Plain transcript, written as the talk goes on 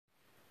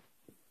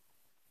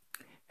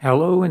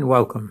Hello and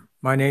welcome.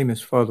 My name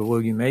is Father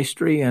William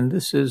Maestri, and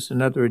this is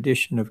another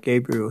edition of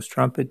Gabriel's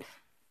Trumpet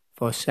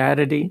for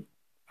Saturday,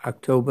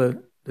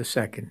 October the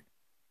 2nd.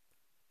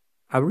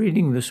 Our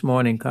reading this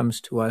morning comes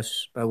to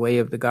us by way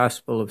of the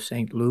Gospel of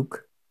St.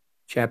 Luke,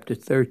 chapter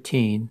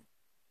 13,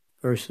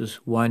 verses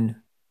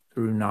 1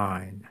 through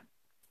 9.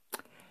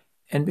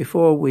 And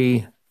before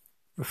we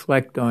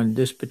reflect on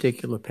this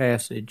particular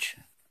passage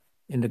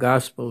in the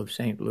Gospel of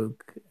St.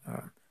 Luke,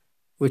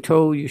 we're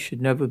told you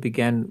should never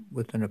begin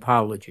with an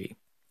apology.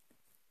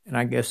 And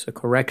I guess a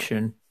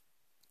correction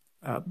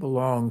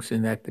belongs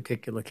in that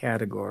particular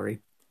category.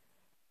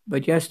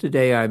 But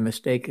yesterday I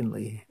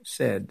mistakenly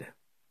said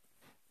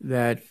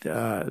that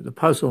the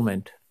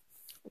puzzlement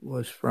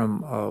was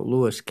from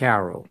Lewis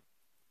Carroll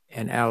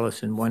and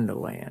Alice in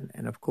Wonderland.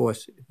 And of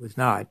course it was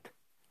not,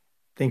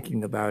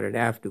 thinking about it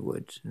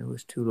afterwards, and it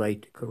was too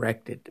late to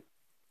correct it.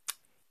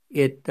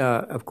 It,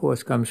 of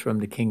course, comes from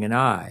The King and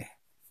I,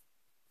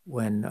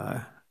 when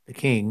the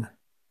king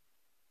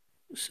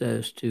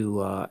says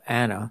to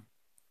Anna,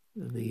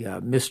 the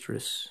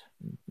mistress,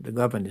 the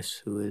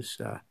governess who is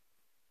to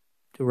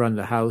run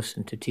the house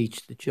and to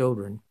teach the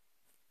children,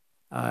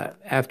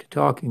 after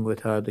talking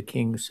with her, the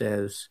king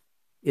says,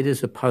 "It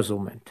is a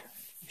puzzlement.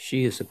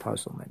 She is a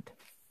puzzlement,"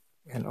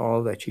 and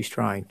all that she's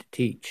trying to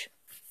teach.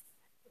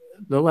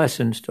 The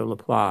lesson still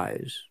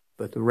applies,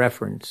 but the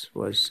reference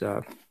was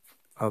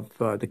of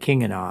The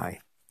King and I,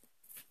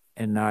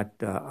 and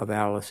not of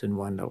Alice in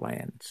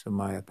Wonderland. So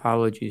my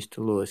apologies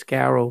to Lewis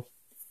Carroll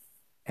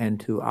and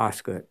to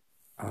Oscar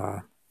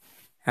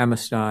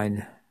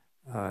Hammerstein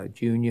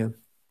Jr.,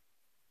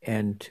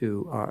 and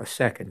to a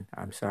second,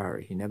 I'm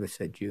sorry, he never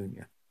said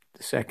junior,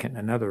 the second,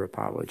 another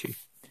apology,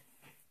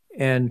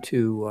 and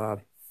to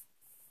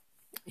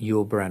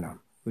Yul Brynner,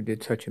 who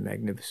did such a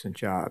magnificent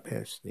job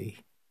as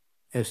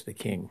the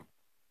king.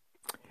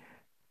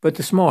 But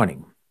this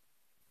morning,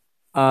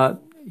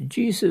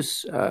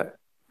 Jesus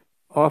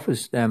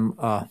offers them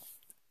a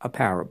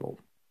parable.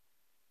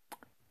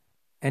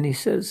 And he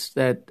says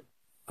that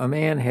a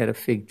man had a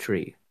fig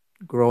tree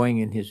growing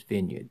in his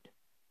vineyard.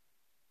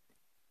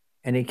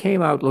 And he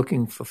came out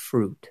looking for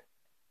fruit,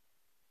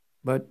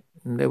 but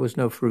there was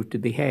no fruit to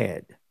be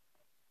had.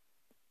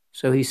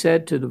 So he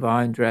said to the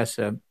vine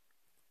dresser,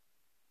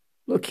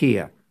 "Look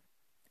here,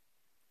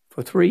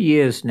 for 3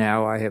 years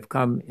now I have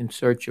come in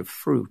search of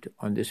fruit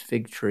on this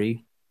fig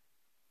tree,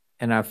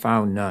 and I've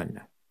found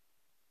none.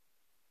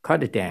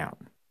 Cut it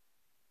down.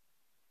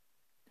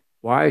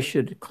 Why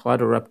should it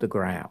clutter up the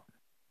ground?"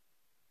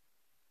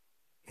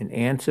 In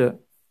answer,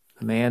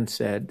 the man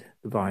said,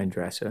 the vine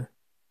dresser,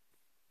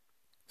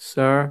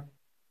 "Sir,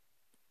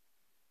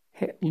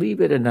 leave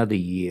it another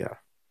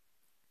year.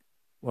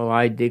 While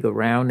I dig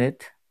around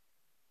it,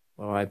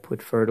 while I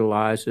put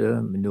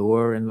fertilizer,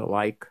 manure, and the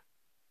like,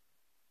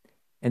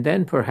 and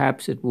then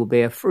perhaps it will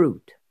bear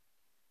fruit.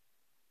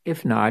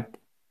 If not,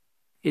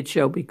 it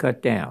shall be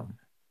cut down."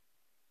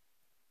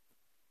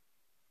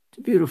 It's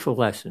a beautiful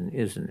lesson,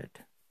 isn't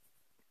it?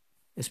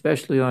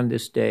 Especially on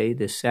this day,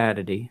 this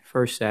Saturday,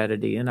 first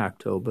Saturday in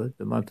October,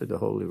 the month of the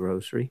Holy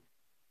Rosary.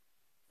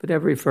 But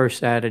every first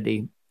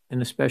Saturday, in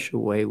a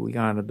special way, we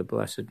honor the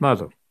Blessed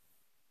Mother.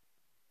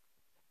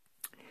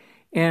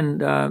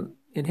 And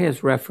it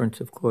has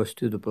reference, of course,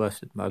 to the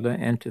Blessed Mother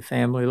and to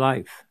family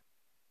life.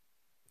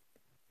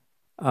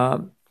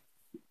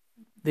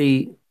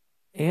 The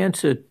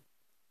answer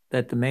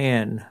that the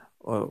man,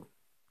 or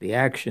the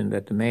action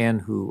that the man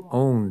who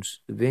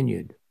owns the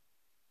vineyard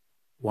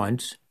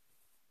wants,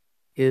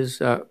 is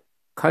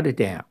cut it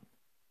down.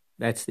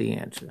 That's the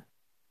answer.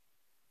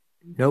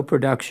 No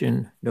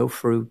production, no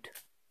fruit.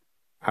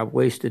 I've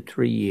wasted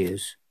 3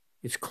 years.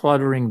 It's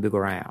cluttering the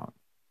ground.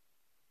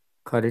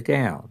 Cut it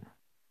down.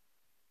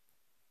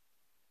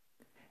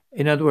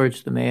 In other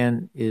words, the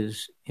man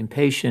is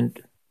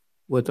impatient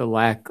with the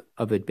lack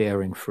of it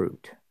bearing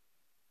fruit.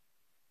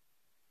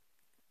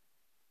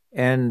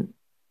 And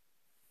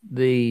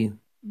the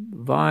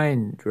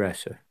vine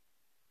dresser,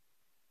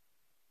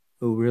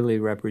 who really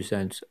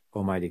represents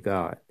Almighty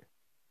God,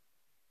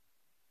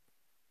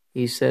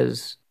 he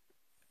says,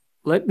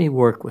 "Let me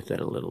work with it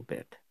a little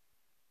bit.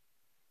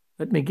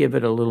 Let me give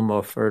it a little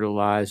more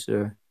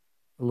fertilizer,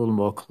 a little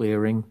more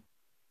clearing.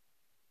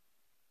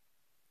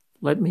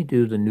 Let me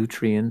do the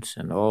nutrients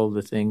and all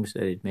the things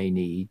that it may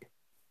need.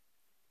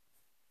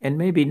 And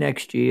maybe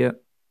next year,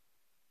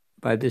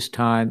 by this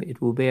time,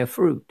 it will bear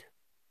fruit,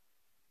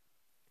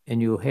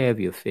 and you'll have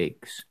your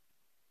figs."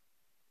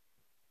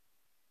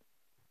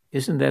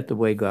 Isn't that the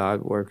way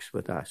God works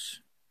with us?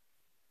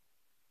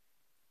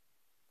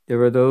 There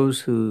are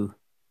those who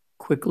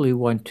quickly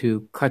want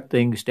to cut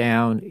things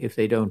down if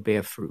they don't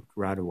bear fruit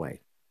right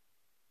away.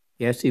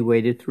 Yes, he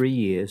waited 3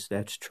 years,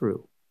 that's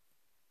true.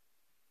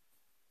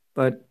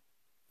 But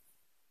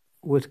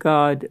with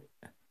God,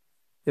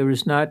 there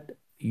is not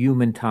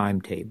human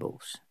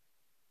timetables.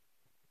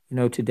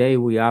 Today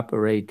we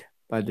operate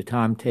by the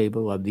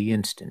timetable of the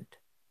instant.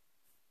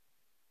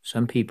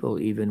 Some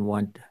people even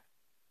want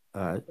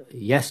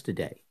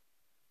yesterday,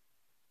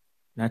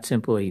 not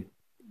simply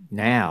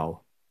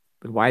now,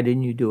 But why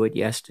didn't you do it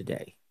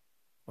yesterday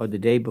or the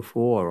day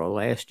before or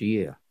last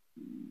year?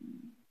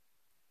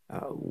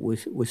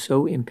 We're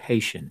so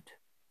impatient.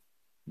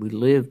 We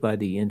live by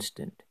the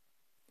instant.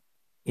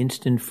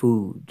 Instant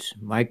foods,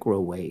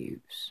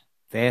 microwaves,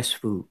 fast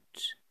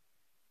foods.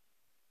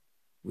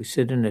 We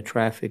sit in a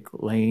traffic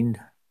lane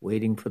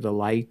waiting for the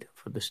light,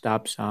 for the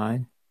stop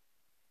sign,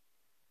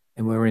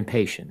 and we're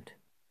impatient.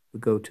 We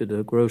go to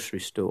the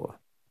grocery store,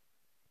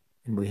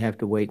 and we have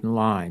to wait in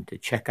line to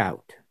check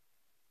out.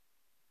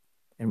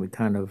 And we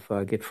kind of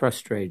get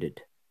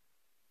frustrated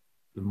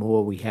the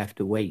more we have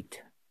to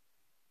wait.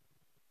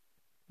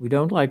 We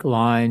don't like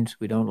lines.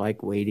 We don't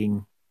like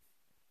waiting.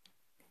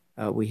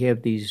 We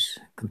have these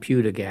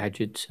computer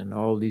gadgets and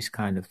all these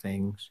kind of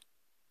things.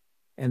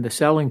 And the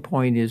selling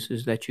point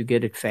is that you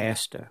get it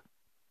faster.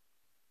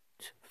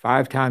 It's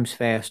 5 times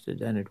faster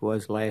than it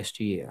was last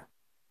year.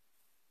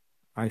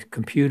 My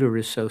computer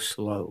is so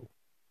slow.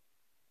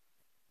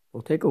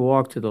 Well, take a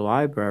walk to the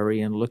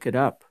library and look it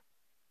up.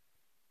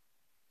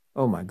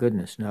 Oh my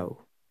goodness,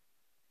 no.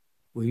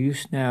 We're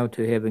used now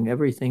to having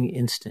everything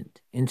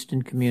instant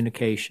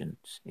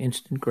communications,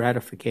 instant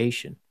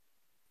gratification.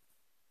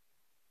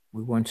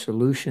 We want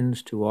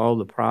solutions to all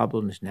the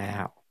problems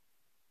now.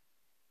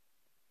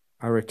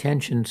 Our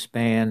attention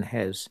span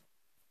has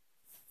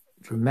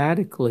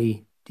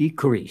dramatically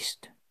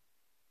decreased,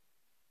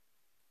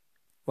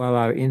 while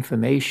our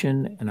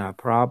information and our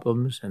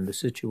problems and the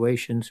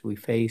situations we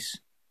face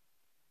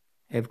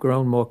have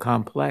grown more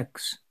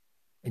complex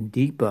and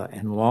deeper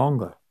and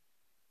longer.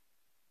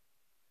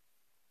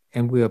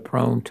 And we are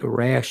prone to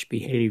rash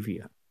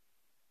behavior.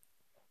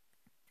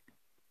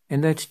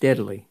 And that's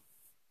deadly.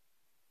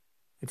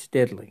 It's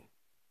deadly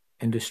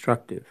and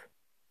destructive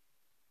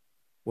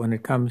when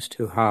it comes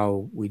to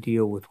how we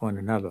deal with one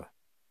another.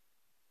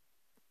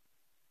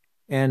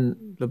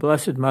 And the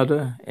Blessed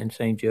Mother and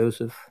Saint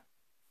Joseph,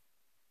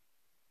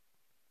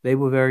 they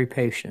were very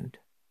patient.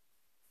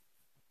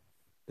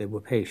 They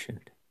were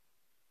patient.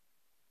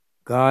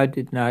 God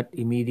did not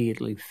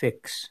immediately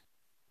fix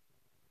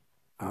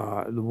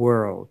the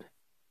world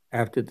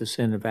after the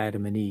sin of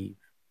Adam and Eve.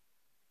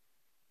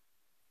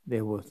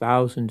 There were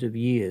thousands of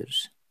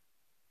years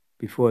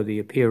before the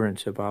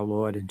appearance of our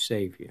Lord and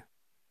Savior.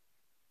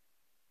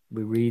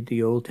 We read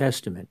the Old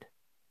Testament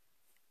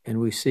and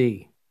we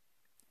see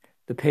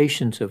the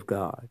patience of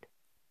God.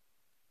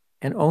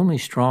 And only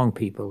strong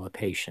people are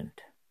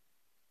patient.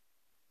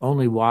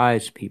 Only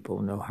wise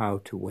people know how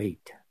to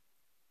wait.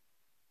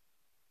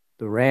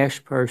 The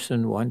rash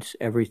person wants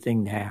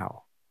everything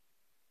now.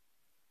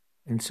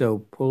 And so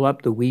pull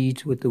up the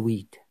weeds with the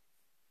wheat.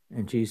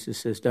 And Jesus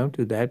says, don't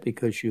do that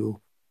because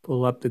you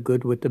pull up the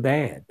good with the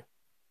bad.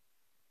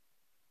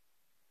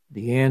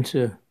 The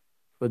answer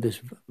for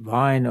this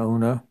vine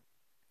owner,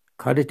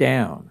 cut it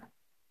down.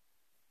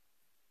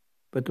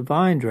 But the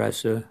vine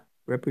dresser,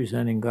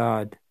 representing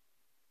God,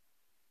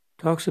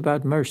 talks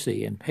about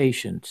mercy and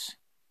patience,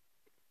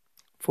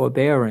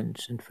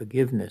 forbearance and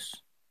forgiveness.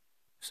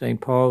 St.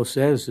 Paul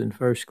says in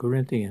 1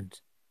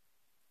 Corinthians,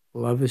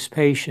 love is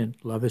patient,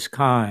 love is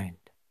kind,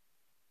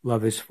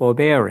 love is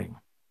forbearing.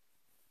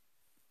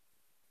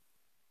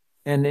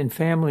 And in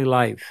family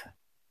life,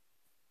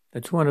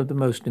 that's one of the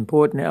most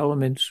important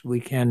elements we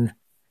can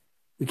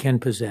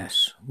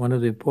possess. One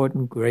of the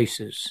important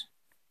graces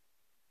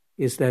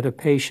is that of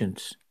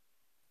patience.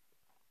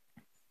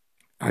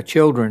 Our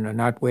children are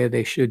not where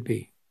they should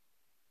be,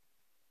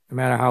 no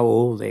matter how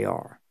old they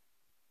are.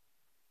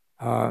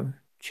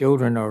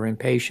 Children are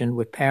impatient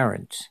with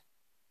parents.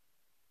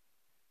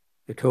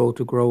 They're told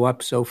to grow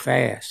up so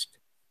fast.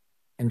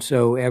 And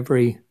so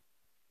every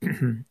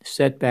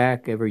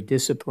setback, every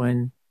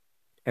discipline,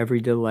 every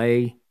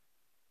delay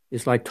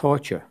is like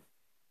torture.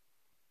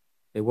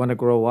 They want to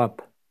grow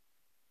up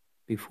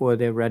before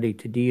they're ready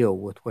to deal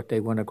with what they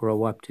want to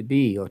grow up to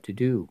be or to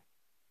do.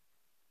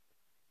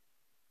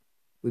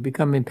 We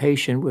become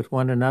impatient with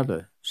one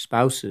another.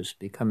 Spouses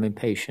become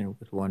impatient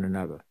with one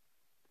another.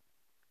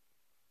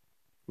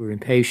 We're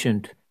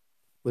impatient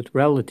with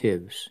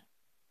relatives,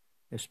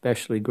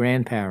 especially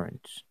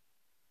grandparents.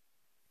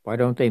 Why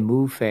don't they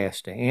move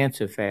faster,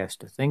 answer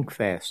faster, think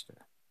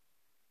faster?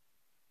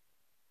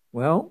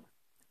 Well,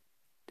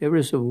 there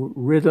is a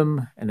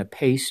rhythm and a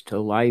pace to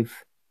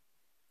life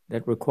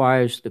that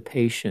requires the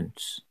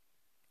patience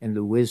and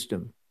the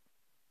wisdom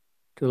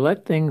to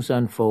let things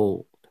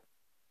unfold,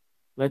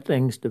 let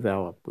things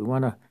develop. We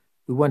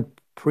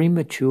want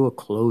premature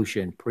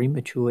closure and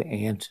premature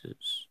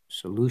answers,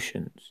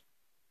 solutions,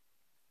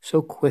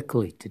 so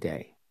quickly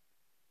today.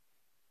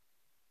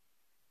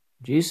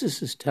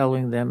 Jesus is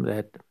telling them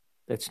that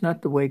that's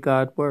not the way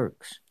God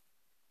works.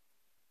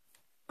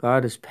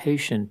 God is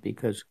patient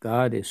because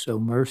God is so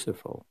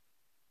merciful.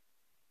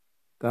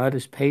 God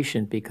is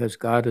patient because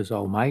God is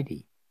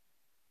almighty.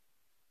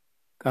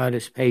 God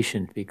is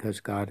patient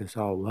because God is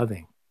all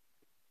loving.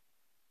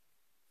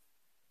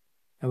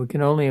 And we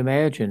can only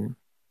imagine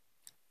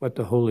what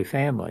the Holy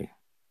Family,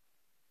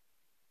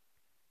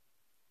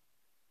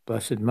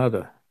 Blessed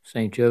Mother,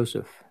 Saint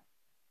Joseph,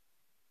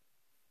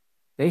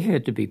 they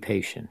had to be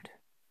patient.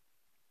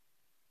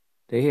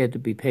 They had to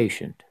be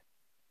patient.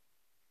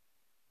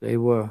 They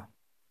were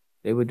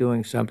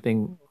doing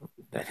something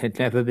that had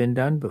never been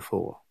done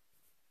before.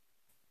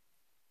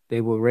 They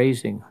were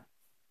raising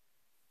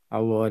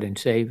our Lord and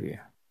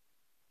Savior.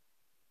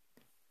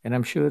 And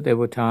I'm sure there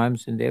were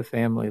times in their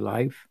family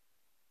life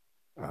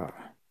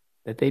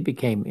that they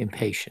became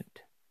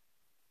impatient.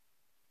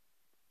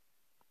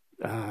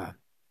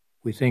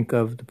 We think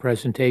of the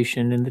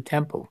presentation in the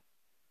temple.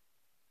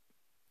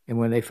 And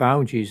when they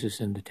found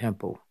Jesus in the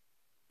temple,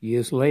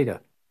 years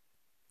later,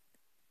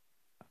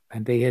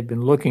 and they had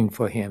been looking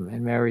for him,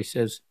 and Mary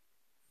says,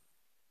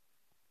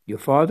 "Your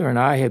father and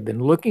I have been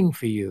looking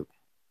for you.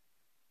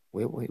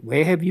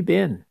 Where have you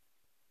been?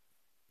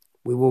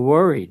 We were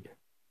worried."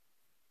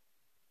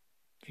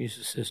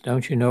 Jesus says,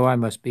 "Don't you know I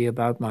must be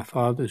about my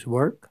Father's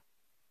work?"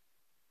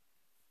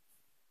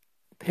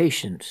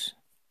 Patience.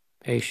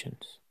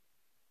 Patience.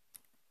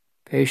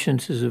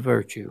 Patience is a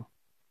virtue.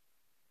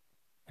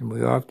 And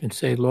we often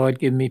say, "Lord,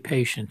 give me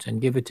patience,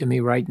 and give it to me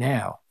right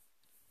now."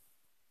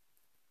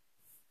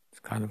 It's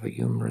kind of a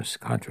humorous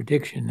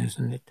contradiction,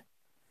 isn't it?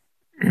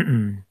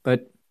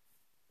 But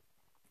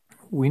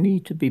we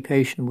need to be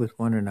patient with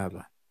one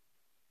another.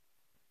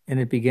 And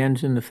it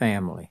begins in the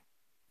family.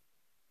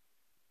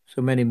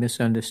 So many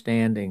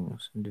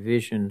misunderstandings and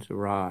divisions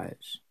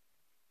arise.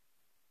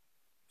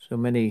 So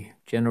many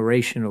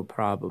generational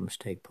problems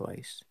take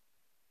place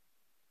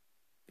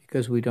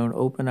because we don't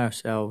open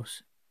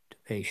ourselves to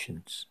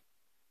patience.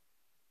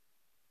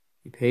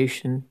 Be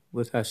patient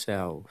with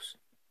ourselves.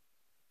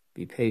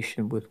 Be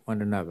patient with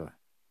one another.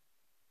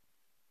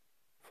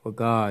 For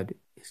God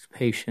is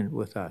patient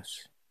with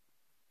us.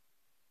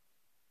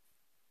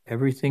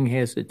 Everything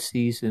has its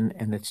season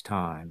and its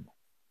time.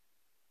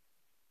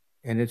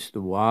 And it's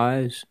the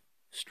wise,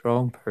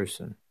 strong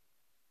person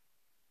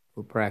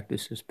who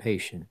practices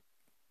patience,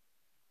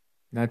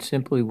 not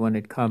simply when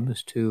it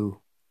comes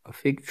to a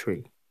fig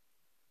tree,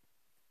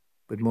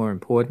 but more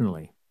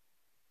importantly,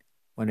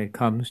 when it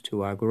comes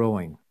to our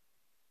growing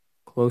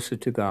closer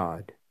to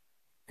God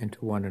and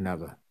to one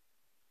another.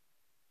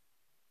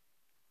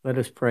 Let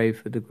us pray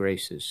for the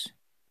graces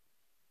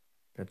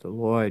that the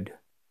Lord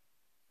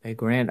may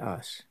grant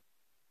us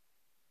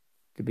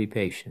to be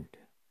patient.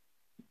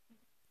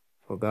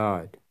 For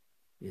God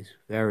is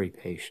very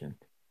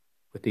patient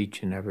with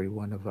each and every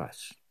one of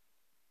us.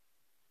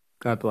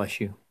 God bless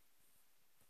you.